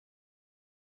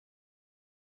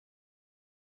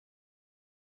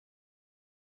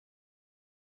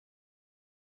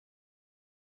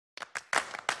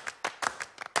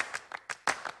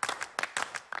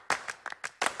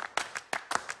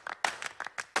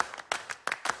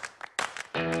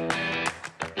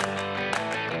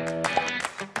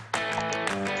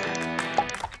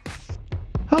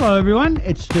Hello everyone,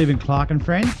 it's Stephen Clark and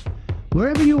friends.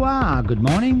 Wherever you are, good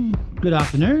morning, good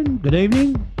afternoon, good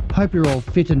evening. Hope you're all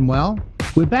fit and well.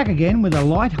 We're back again with a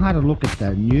light-hearted look at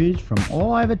the news from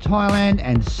all over Thailand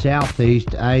and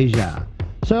Southeast Asia.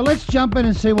 So let's jump in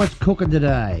and see what's cooking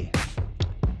today.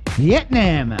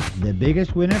 Vietnam, the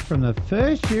biggest winner from the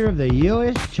first year of the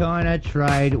US-China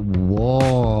trade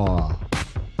war.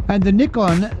 And the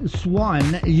Nikon Swan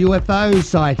UFO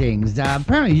sightings.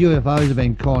 Apparently UFOs have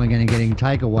been calling in and getting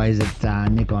takeaways at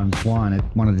Nikon Swan at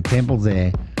one of the temples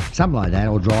there. Something like that,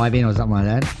 or drive-in or something like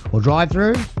that. Or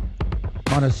drive-through.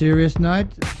 On a serious note,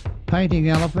 painting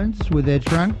elephants with their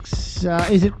trunks.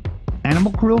 Is it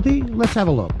animal cruelty? Let's have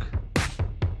a look.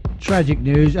 Tragic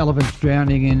news, elephants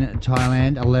drowning in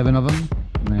Thailand, 11 of them.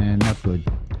 Not good.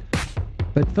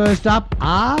 But first up,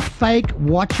 are fake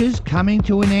watches coming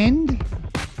to an end?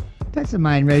 That's the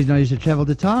main reason I used to travel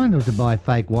to Thailand, was to buy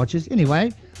fake watches.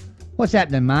 Anyway, what's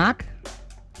happening, Mark?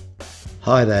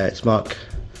 Hi there, it's Mark,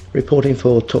 reporting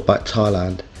for Talkback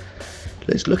Thailand.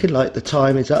 It's looking like the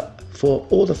time is up for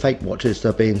all the fake watches that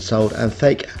are being sold and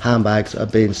fake handbags are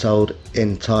being sold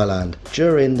in Thailand.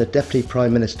 During the Deputy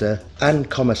Prime Minister and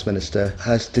Commerce Minister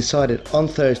has decided on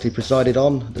Thursday, presided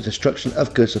on the destruction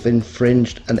of goods of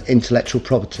infringed and intellectual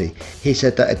property. He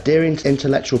said that adhering to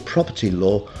intellectual property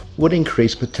law would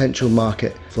increase potential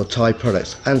market for Thai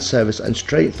products and service and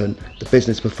strengthen the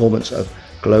business performance of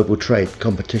global trade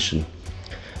competition.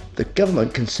 The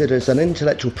government considers an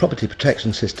intellectual property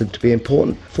protection system to be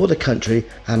important for the country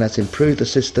and has improved the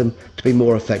system to be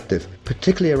more effective,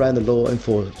 particularly around the law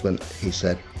enforcement, he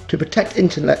said. To protect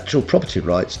intellectual property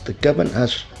rights, the government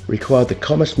has required the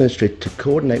Commerce Ministry to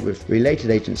coordinate with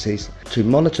related agencies to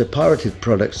monitor pirated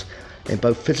products in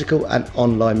both physical and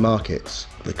online markets.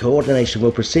 The coordination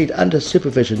will proceed under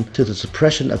supervision to the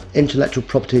Suppression of Intellectual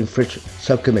Property Infringement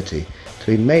Subcommittee,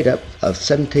 to be made up of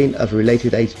 17 of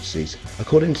related agencies.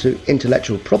 According to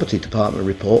Intellectual Property Department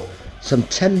report, some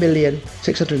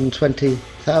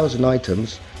 10,620,000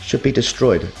 items should be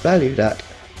destroyed, valued at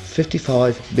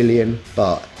 55 billion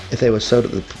baht if they were sold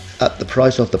at the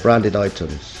price of the branded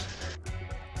items.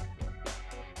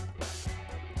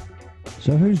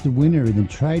 So who's the winner in the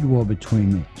trade war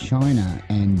between China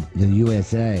and the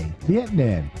USA?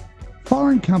 Vietnam.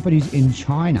 Foreign companies in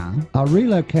China are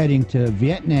relocating to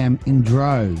Vietnam in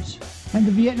droves, and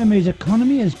the Vietnamese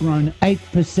economy has grown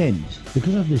 8%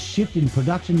 because of the shift in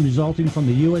production resulting from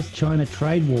the US-China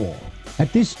trade war.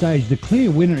 At this stage, the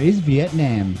clear winner is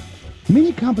Vietnam.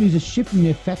 Many companies are shifting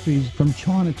their factories from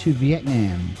China to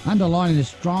Vietnam, underlining the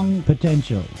strong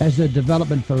potential as the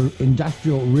development for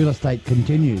industrial real estate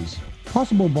continues.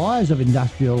 Possible buyers of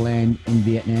industrial land in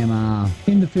Vietnam are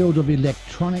in the field of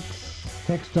electronics,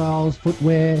 textiles,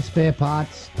 footwear, spare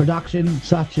parts, production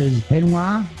such as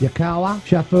Henhua, Yaskawa,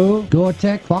 Shafu,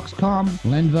 Gore-Tex, Foxconn,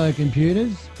 Lenovo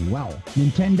Computers,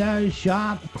 Nintendo,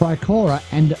 Sharp, Cricora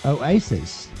and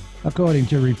Oasis, according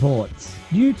to reports.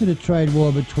 Due to the trade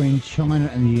war between China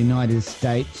and the United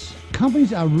States,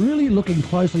 companies are really looking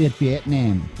closely at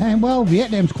Vietnam. And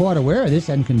Vietnam's quite aware of this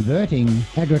and converting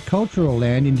agricultural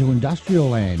land into industrial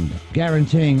land,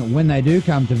 guaranteeing when they do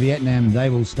come to Vietnam, they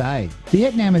will stay.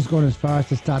 Vietnam has gone as far as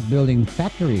to start building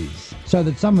factories so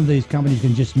that some of these companies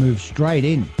can just move straight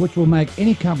in, which will make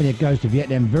any company that goes to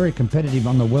Vietnam very competitive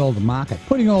on the world market.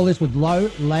 Putting all this with low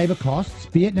labour costs,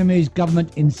 Vietnamese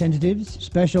government incentives,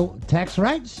 special tax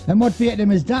rates, and what Vietnam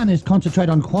has done is concentrate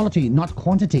on quality, not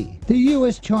quantity. The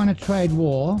US-China trade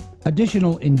war,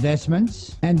 additional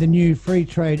investments, and the new free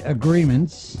trade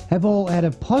agreements have all had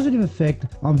a positive effect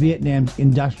on Vietnam's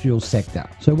industrial sector.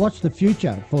 So what's the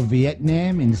future for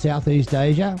Vietnam in Southeast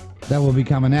Asia? They will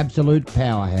become an absolute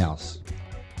powerhouse.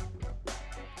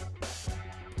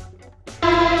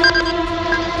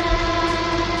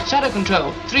 Shadow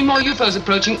control. 3 more UFOs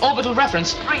approaching orbital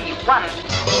reference. 3-1.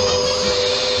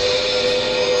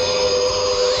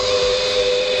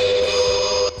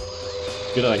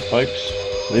 G'day folks.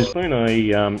 There's been a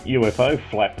UFO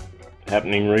flap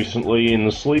happening recently in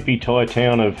the sleepy Thai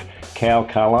town of Khao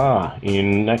Kala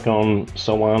in Nakhon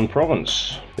Sawan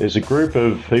province. There's a group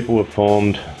of people who have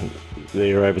formed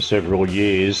there over several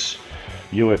years,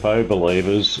 UFO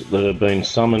believers, that have been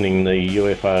summoning the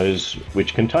UFOs,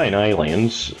 which contain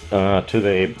aliens, to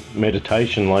their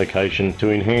meditation location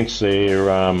to enhance their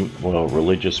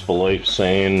religious beliefs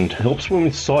and helps them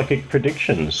with psychic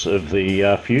predictions of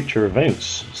the future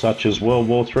events, such as World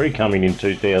War III coming in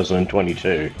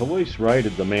 2022. Police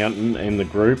raided the mountain and the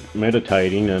group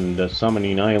meditating and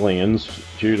summoning aliens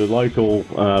due to local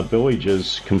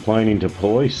villagers complaining to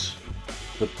police.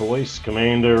 The police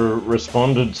commander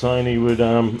responded saying he would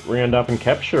round up and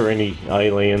capture any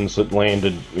aliens that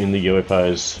landed in the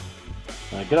UFOs.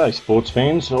 G'day sports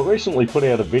fans. I recently put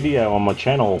out a video on my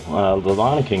channel, the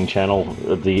Lana King channel,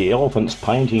 of the elephants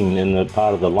painting in the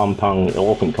part of the Lumpung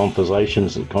Elephant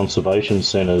Conservation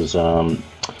Centre's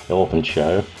elephant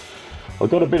show. I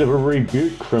got a bit of a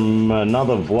rebuke from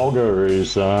another vlogger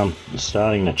who's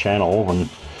starting the channel, and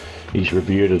he's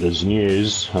reviewed it as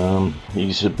news.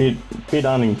 He's a bit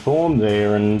uninformed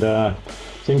there and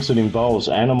thinks it involves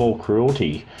animal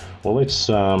cruelty. Well, let's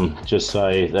just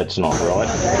say that's not right.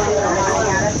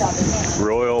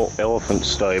 Royal Elephant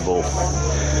Stable.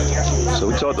 So it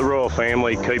looks like the royal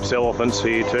family keeps elephants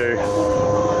here too.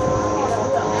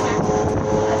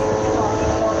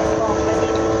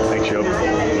 Actually,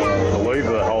 I believe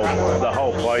the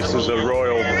whole place was a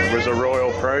royal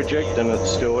project, and it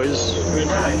still is.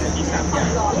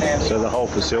 So the whole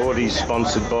facility is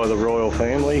sponsored by the royal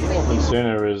family. The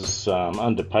centre is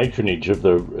under patronage of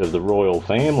the royal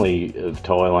family of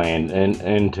Thailand,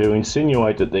 and to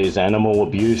insinuate that there's animal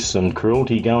abuse and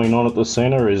cruelty going on at the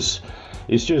centre is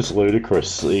just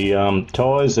ludicrous. The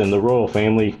Thais and the royal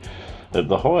family have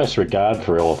the highest regard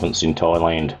for elephants in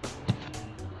Thailand.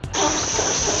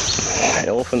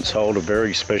 Elephants hold a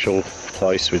very special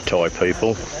place with Thai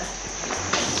people.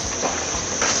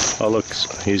 Oh look,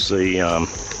 here's the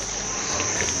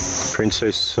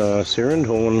Princess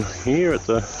Sirendhorn here at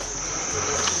the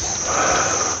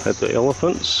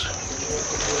elephants,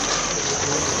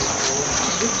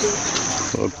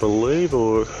 I believe,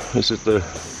 or is it the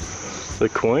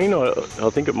Queen? I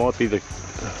think it might be the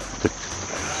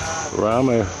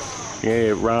Rama,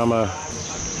 yeah, Rama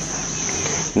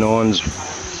IX's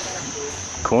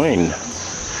Queen.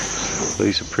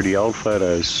 These are pretty old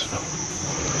photos.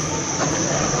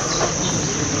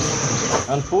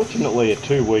 Unfortunately, a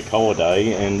 2-week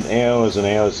holiday and hours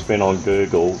spent on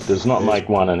Google does not make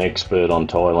one an expert on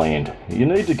Thailand. You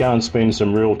need to go and spend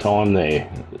some real time there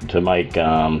to make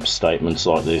statements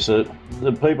like this. The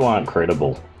people aren't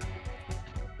credible.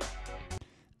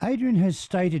 Adrian has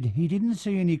stated he didn't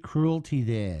see any cruelty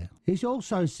there. He's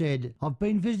also said, "I've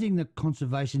been visiting the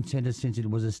conservation centre since it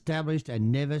was established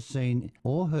and never seen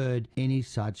or heard any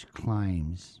such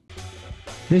claims."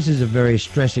 This is a very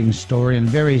stressing story and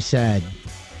very sad.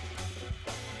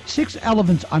 6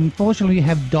 elephants unfortunately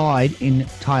have died in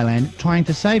Thailand trying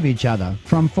to save each other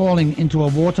from falling into a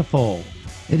waterfall.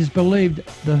 It is believed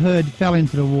the herd fell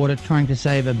into the water trying to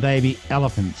save a baby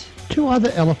elephant. 2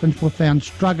 other elephants were found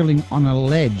struggling on a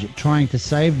ledge trying to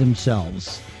save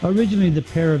themselves. Originally, the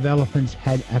pair of elephants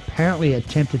had apparently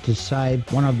attempted to save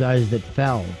one of those that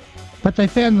fell, but they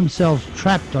found themselves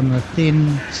trapped on the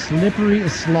thin, slippery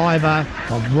sliver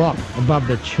of rock above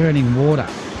the churning water.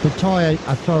 The Thai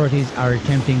authorities are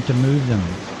attempting to move them.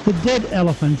 The dead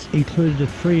elephants included a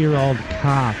 3-year-old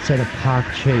calf, said a park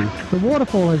chief. The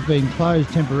waterfall has been closed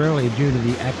temporarily due to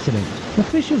the accident.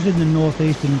 Officials in the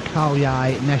northeastern Khao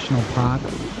Yai National Park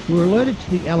were alerted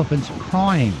to the elephants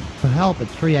crying for help at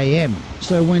 3 a.m,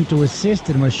 so went to assist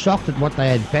and were shocked at what they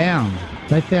had found.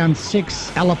 They found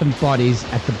 6 elephant bodies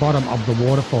at the bottom of the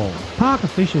waterfall. Park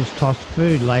officials tossed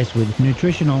food laced with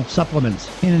nutritional supplements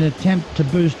in an attempt to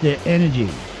boost their energy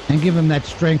and give them that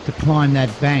strength to climb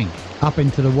that bank up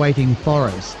into the waiting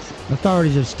forest.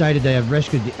 Authorities have stated they have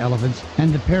rescued the elephants,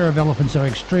 and the pair of elephants are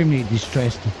extremely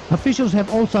distressed. Officials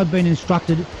have also been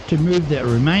instructed to move the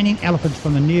remaining elephants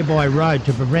from the nearby road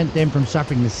to prevent them from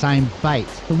suffering the same fate.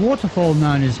 The waterfall,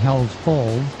 known as Hell's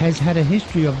Falls, has had a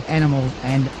history of animals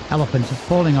and elephants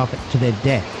falling off it to their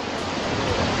death.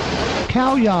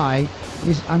 Khao Yai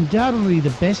is undoubtedly the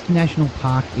best national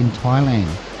park in Thailand,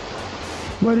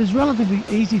 where it is relatively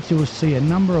easy to see a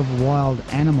number of wild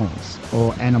animals,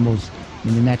 or animals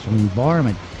in the natural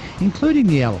environment, including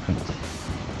the elephant.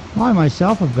 I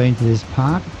myself have been to this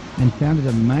park and found it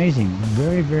amazing,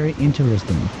 very, very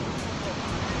interesting.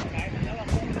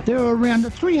 There are around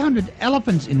 300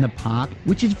 elephants in the park,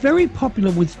 which is very popular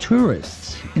with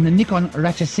tourists in the Nakhon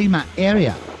Ratchasima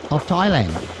area of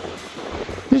Thailand.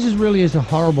 This really is a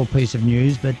horrible piece of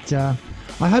news, but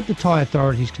I hope the Thai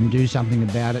authorities can do something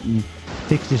about it and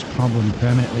fix this problem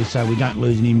permanently so we don't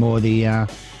lose any more of the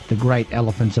great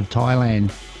elephants of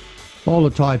Thailand. All the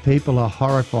Thai people are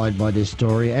horrified by this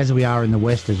story, as we are in the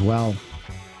West as well.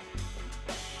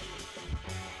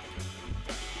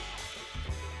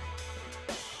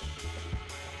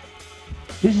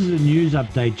 This is a news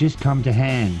update just come to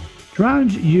hand.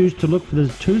 Drones used to look for the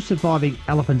 2 surviving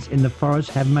elephants in the forest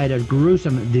have made a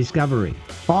gruesome discovery.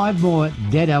 5 more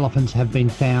dead elephants have been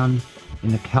found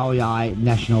in the Khao Yai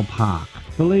National Park,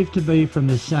 believed to be from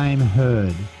the same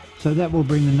herd. So that will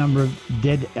bring the number of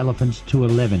dead elephants to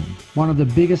 11, one of the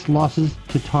biggest losses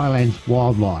to Thailand's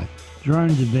wildlife.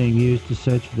 Drones are being used to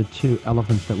search for the 2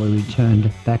 elephants that were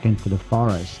returned back into the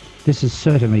forest. This is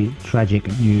certainly tragic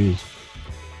news.